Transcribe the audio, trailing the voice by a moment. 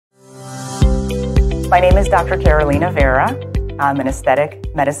My name is Dr. Carolina Vera. I'm an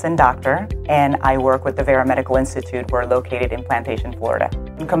aesthetic medicine doctor, and I work with the Vera Medical Institute. We're located in Plantation, Florida.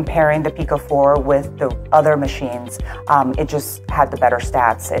 In comparing the PiQo4 with the other machines, it just had the better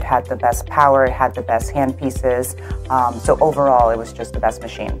stats. It had the best power, it had the best hand pieces. So overall, it was just the best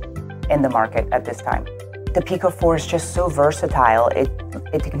machine in the market at this time. The PiQo4 is just so versatile.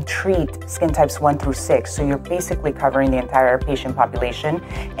 It can treat skin types 1 through 6, so you're basically covering the entire patient population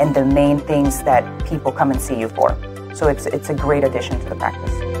and the main things that people come and see you for. So it's a great addition to the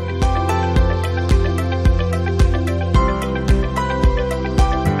practice.